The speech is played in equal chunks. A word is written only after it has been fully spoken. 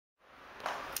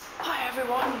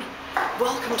everyone,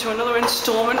 welcome to another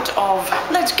installment of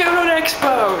Let's Go to an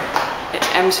Expo! It's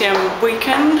MCM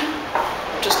weekend,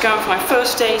 just going for my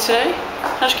first day today.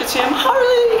 As you can see, I'm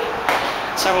Harley!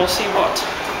 So we'll see what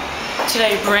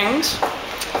today brings.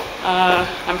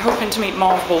 I'm hoping to meet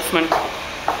Marv Wolfman,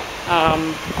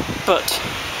 but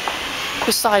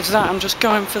besides that I'm just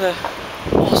going for the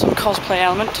awesome cosplay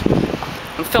element.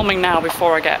 I'm filming now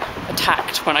before I get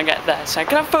attacked when I get there, so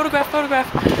can I photograph?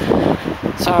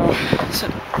 So it's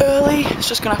early, it's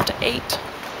just gonna have to eat,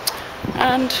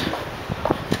 and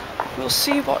we'll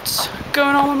see what's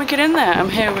going on when we get in there. I'm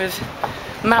here with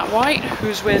Matt White,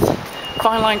 who's with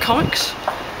Fineline Comics,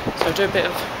 so I do a bit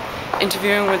of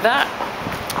interviewing with that,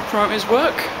 promote his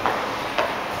work,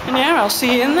 and yeah, I'll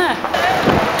see you in there.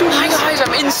 Hi guys,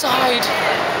 I'm inside,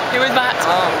 here with Matt.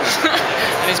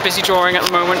 And he's busy drawing at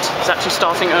the moment, he's actually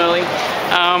starting early.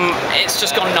 It's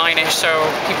just gone 9ish, so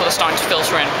people are starting to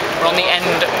filter in. We're on the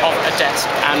end of a desk,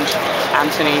 and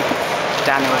Anthony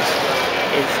Daniels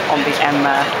is on the end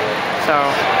there. So,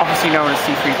 obviously known as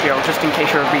C3PO, just in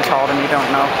case you're a retard and you don't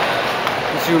know.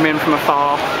 Zoom in from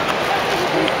afar.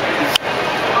 He's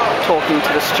talking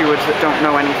to the stewards that don't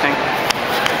know anything.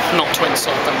 Not to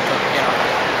insult them, but you know,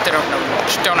 they don't know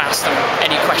much. Don't ask them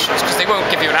any questions, because they won't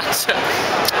give you an answer.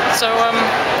 So,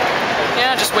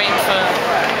 yeah, just waiting for...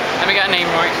 Let me get a name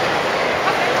right.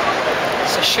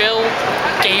 Saychelle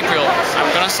Gabriel. I'm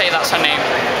gonna say that's her name.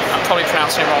 I'm probably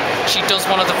pronouncing it wrong. She does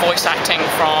one of the voice acting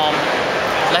from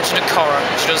Legend of Korra.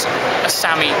 She does a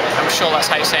Sammy. I'm sure that's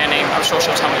how you say her name. I'm sure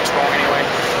she'll tell me it's wrong anyway.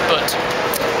 But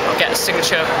I'll get a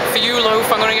signature for you,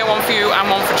 Loaf. I'm gonna get one for you and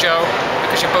one for Joe,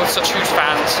 because you're both such huge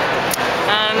fans.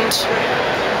 And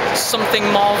something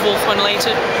Marv Wolfman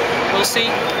related. We'll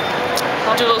see.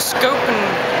 I'll do a little scope and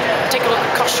take a look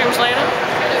at costumes later.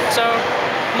 So,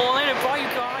 more later. Bye, you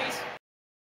guys.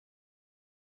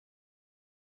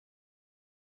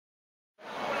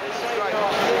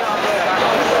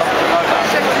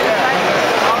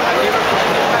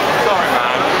 Sorry,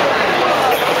 man.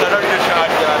 I don't just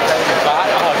charge you, I'll take it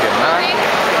back. Oh, good man.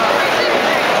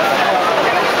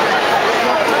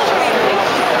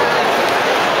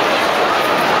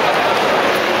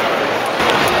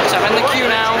 So I'm in the queue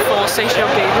now for Saychelle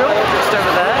Gabriel, just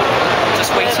over there.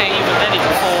 Just waiting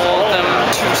for them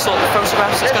to sort the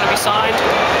photographs that's going to be signed.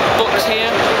 Books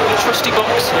here, trusty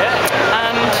books,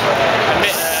 and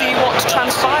see what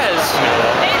transpires.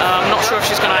 I'm not sure if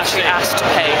she's going to actually ask to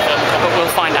pay, but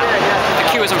we'll find out. The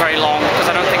queue isn't very long, because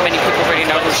I don't think many people really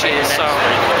know who she is, so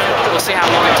we'll see how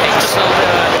long it takes. This little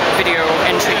video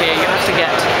entry here, you have to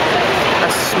get a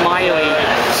smiley,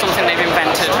 something they've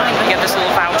invented. You get this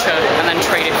little voucher and then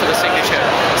trade it for the signature.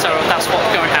 So that's what's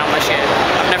going down this year.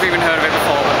 I've never even heard of it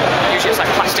before. Usually it's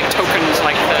like plastic tokens,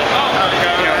 like the,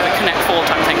 you know, the Connect 4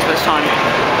 type thing. This time,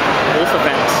 Wolf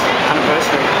Events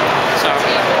anniversary. So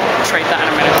trade that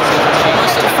in a minute.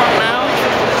 Almost at the front now.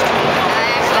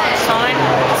 Sign.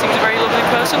 Seems a very lovely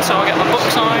person, so I'll get my book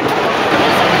signed.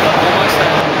 Almost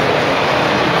there.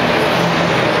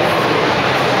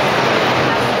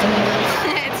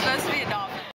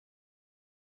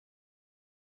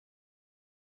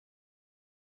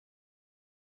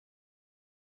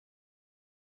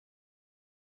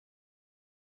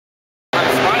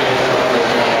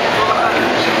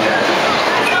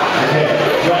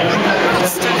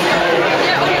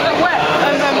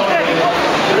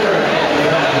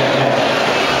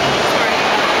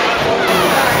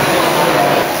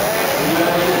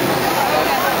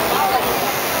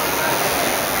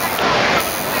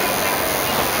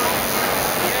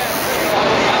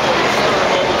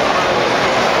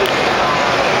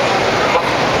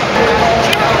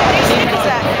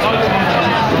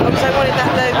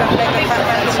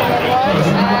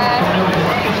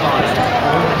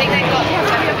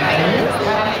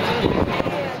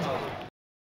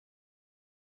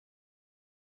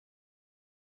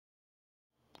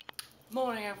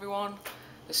 Morning everyone,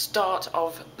 the start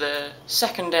of the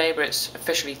second day, but it's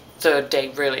officially third day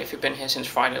really if you've been here since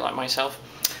Friday like myself.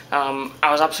 I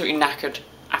was absolutely knackered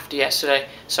after yesterday,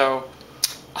 so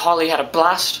Harley had a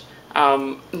blast,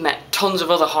 met tons of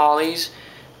other Harleys,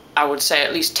 I would say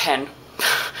at least 10,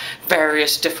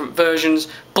 various different versions,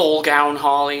 ball gown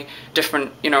Harley,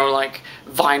 different, you know, like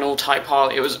vinyl type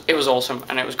Harley. It was awesome,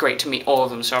 and it was great to meet all of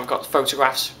them, so I've got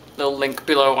photographs, little link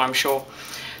below I'm sure.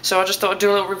 So I just thought I'd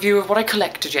do a little review of what I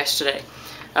collected yesterday.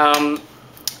 To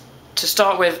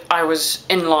start with, I was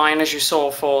in line, as you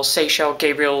saw, for Saychelle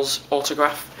Gabriel's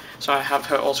autograph. So I have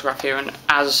her autograph here, and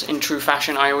as in true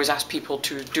fashion, I always ask people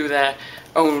to do their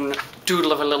own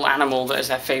doodle of a little animal that is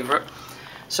their favourite.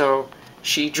 So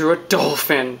she drew a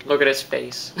dolphin. Look at its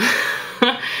face.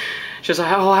 She She was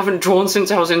like, oh, I haven't drawn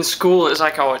since I was in school. It's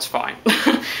like, oh, it's fine.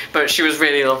 But she was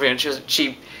really lovely, and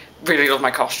she really loved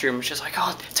my costume. She was like,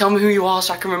 oh, tell me who you are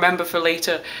so I can remember for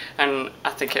later. And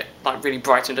I think it like really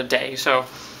brightened a day. So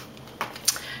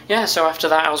yeah, so after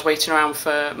that I was waiting around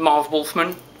for Marv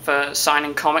Wolfman for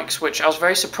signing comics, which I was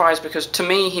very surprised because to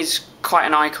me he's quite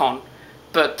an icon,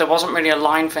 but there wasn't really a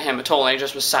line for him at all. He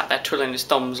just was sat there twiddling his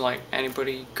thumbs like,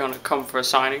 anybody gonna come for a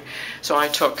signing? So I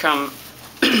took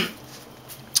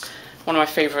one of my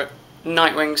favourite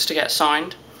Nightwings to get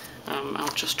signed. I'll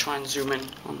just try and zoom in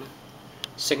on the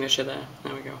signature there.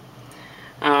 There we go.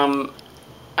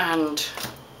 And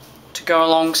to go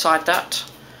alongside that,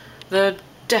 the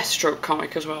Deathstroke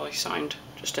comic as well, he signed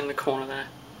just in the corner there.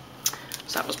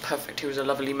 So that was perfect. He was a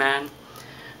lovely man.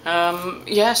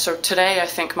 Yeah, so today I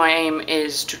think my aim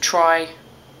is to try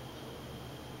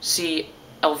see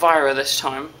Elvira this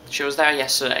time. She was there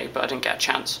yesterday, but I didn't get a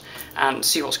chance. And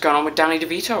see what's going on with Danny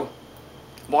DeVito.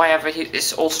 Why ever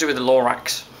it's all to do with the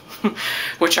Lorax,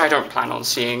 which I don't plan on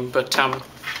seeing, but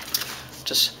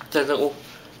just the little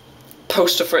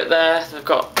poster for it there. They've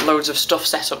got loads of stuff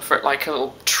set up for it, like a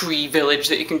little tree village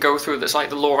that you can go through that's like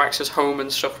the Lorax's home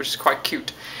and stuff, which is quite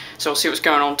cute. So we'll see what's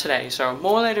going on today. So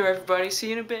more later, everybody. See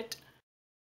you in a bit.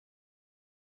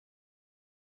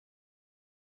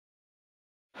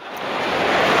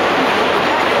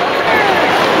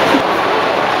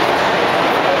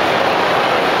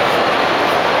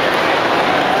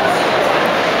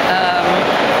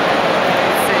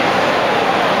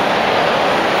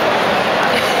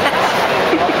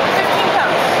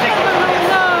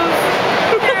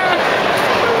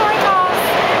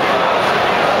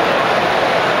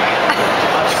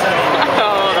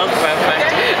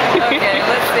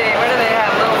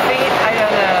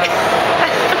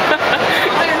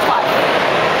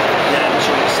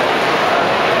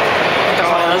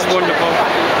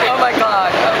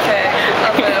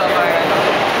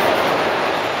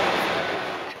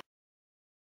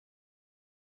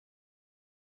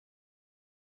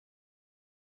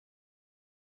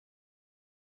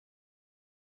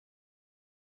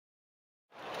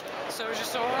 So as you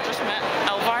saw, I just met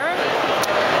Elvira.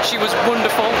 She was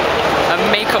wonderful. Her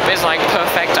makeup is like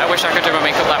perfect. I wish I could do my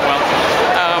makeup that well.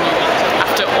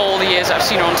 After all the years I've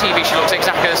seen her on TV, she looks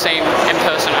exactly the same in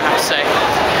person, I have to say.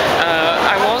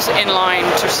 I was in line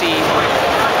to see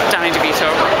Danny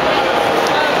DeVito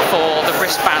for the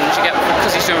wristband you get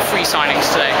because he's doing free signings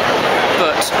today,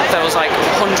 but there was like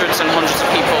hundreds and hundreds of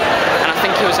people, and I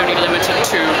think he was only limited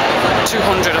to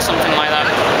 200 or something like that.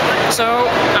 So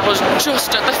I was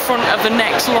just at the front of the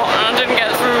next lot and I didn't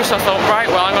get through, so I thought, right,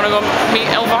 well, I'm gonna go meet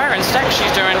Elvira instead.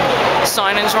 She's doing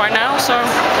signings right now, so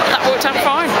that worked out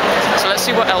fine. So let's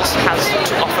see what else has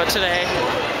to offer today.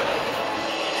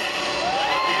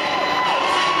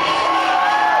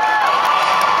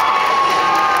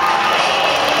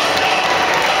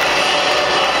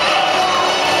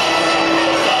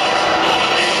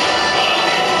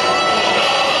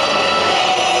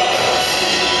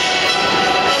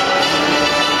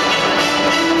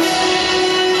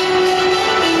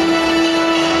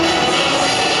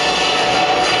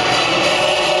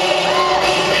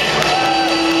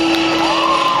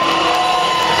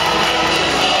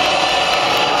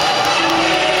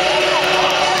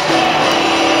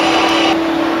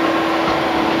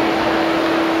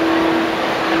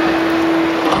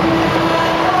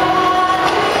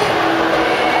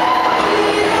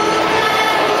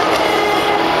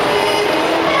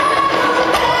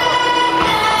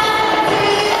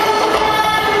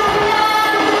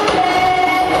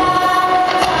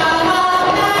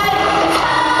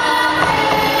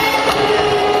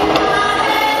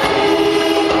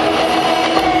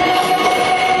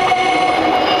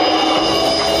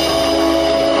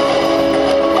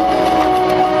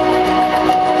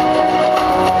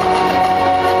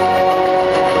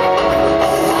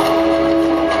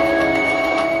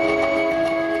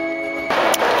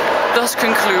 Thus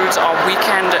concludes our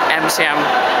weekend at MCM.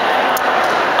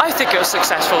 I think it was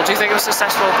successful. Do you think it was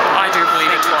successful? I do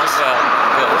believe it was.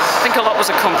 I think a lot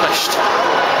was accomplished.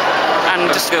 And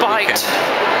despite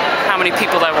how many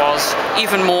people there was,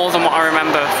 even more than what I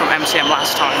remember from MCM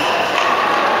last time.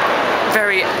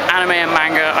 Very anime and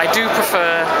manga. I do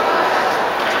prefer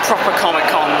proper Comic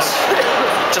Cons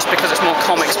just because it's more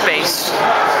comics based.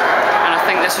 And I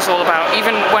think this was all about,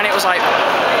 even when it was like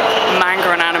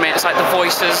manga and anime, it's like the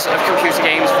voices of computer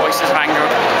games, voices of anger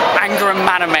and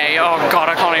manime. Oh god,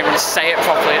 I can't even say it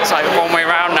properly. It's like one way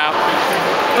around now.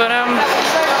 But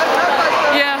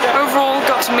yeah, overall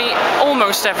got to meet almost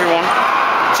most everyone.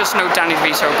 Just no Danny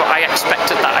DeVito, but I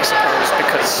expected that, I suppose,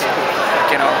 because,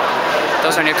 you know,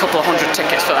 there was only a couple of hundred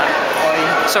tickets for that.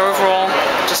 So overall,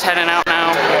 just heading out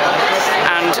now,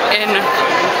 and in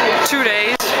 2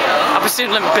 days, I'll be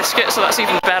seeing Limp Bizkit, so that's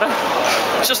even better,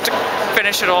 just to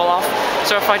finish it all off.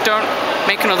 So if I don't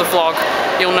make another vlog,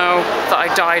 you'll know that I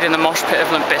died in the mosh pit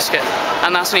of Limp Bizkit,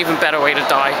 and that's an even better way to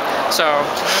die. So,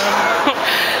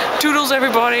 toodles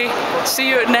everybody,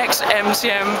 see you at next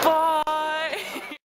MCM, bye!